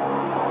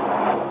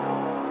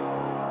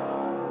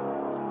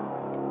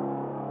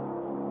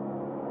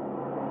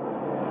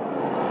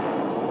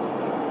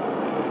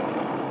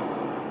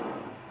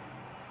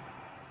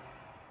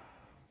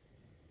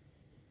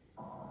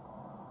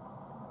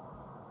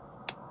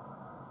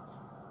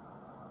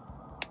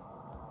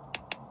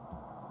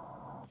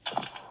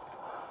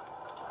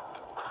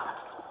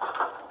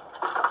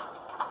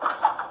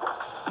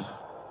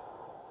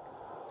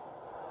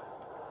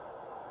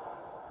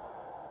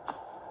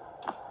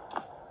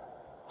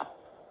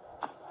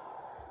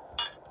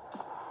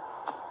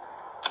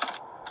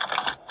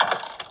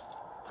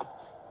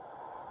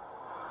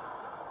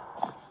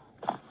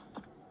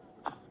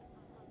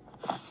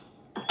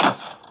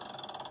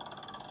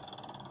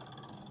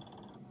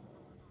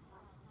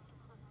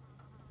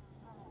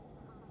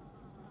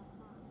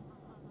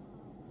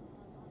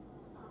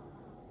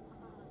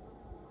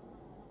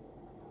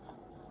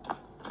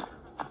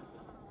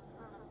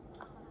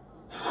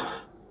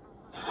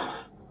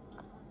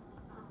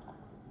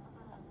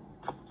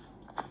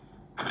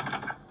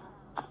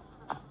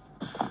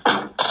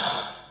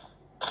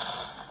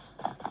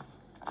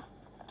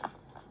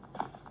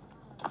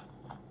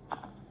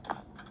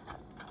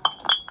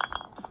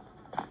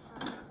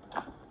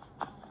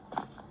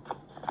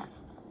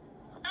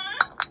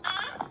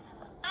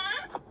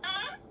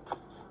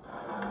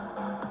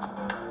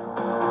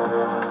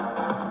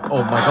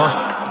 Oh my god.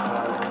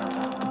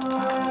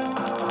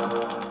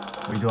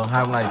 Bình thường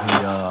hai ông này thì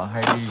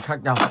hay đi khác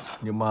nhau,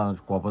 nhưng mà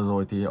quả vừa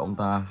rồi thì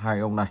hai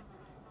ông này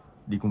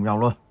đi cùng nhau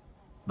luôn.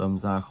 Đâm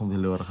ra không thể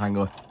lừa được hai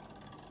người.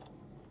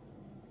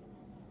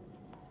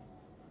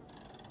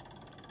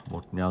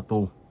 Một nhà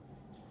tù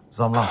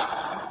giam lòng.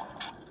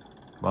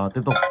 Và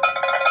tiếp tục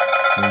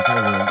mình sẽ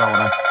dùng tàu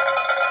đây.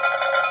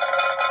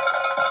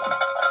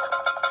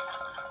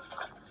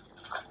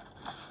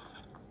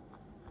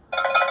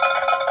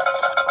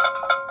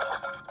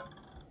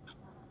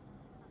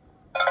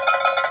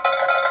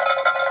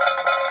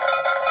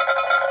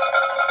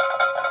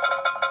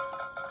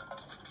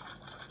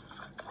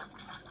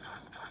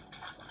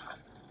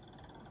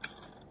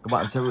 Các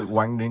bạn sẽ bị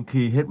oánh đến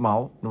khi hết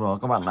máu, lúc đó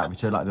các bạn lại phải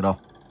chơi lại từ đầu.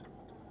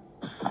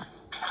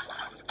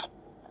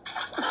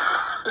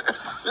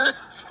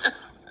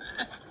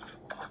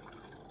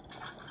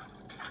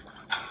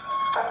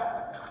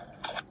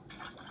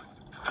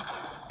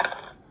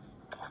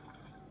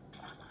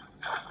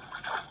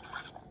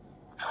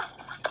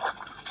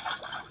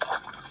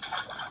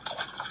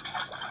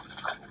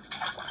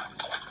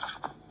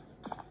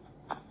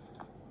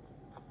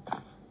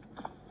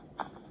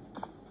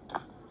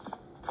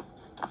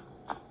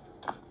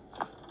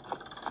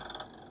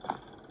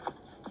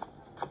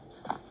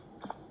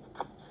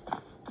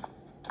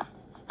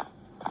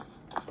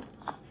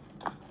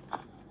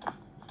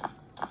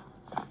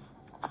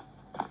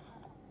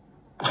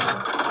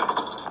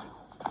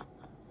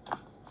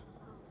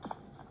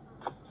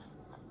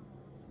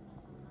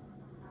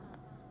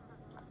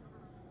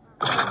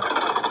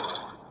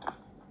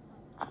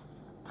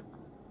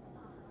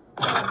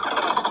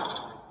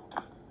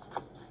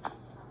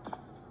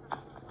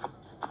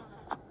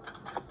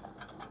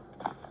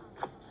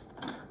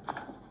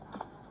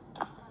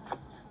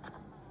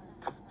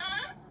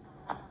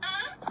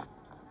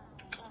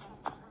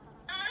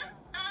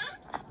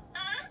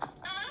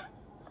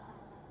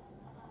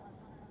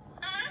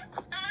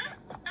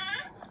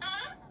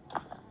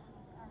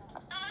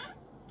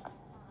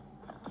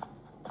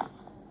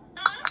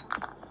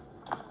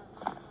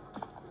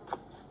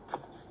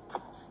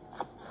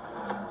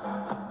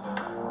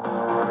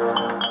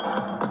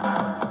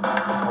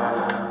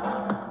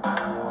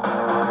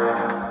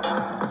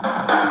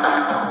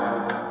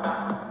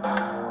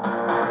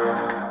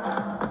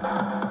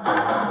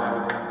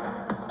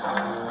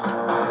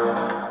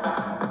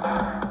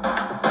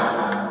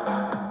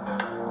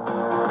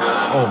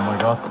 Oh my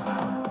god.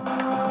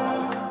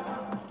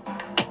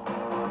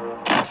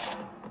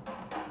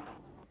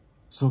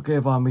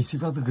 Ok, và mình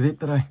xin phép dừng clip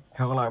tại đây.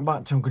 Hẹn gặp lại các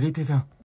bạn trong clip tiếp theo.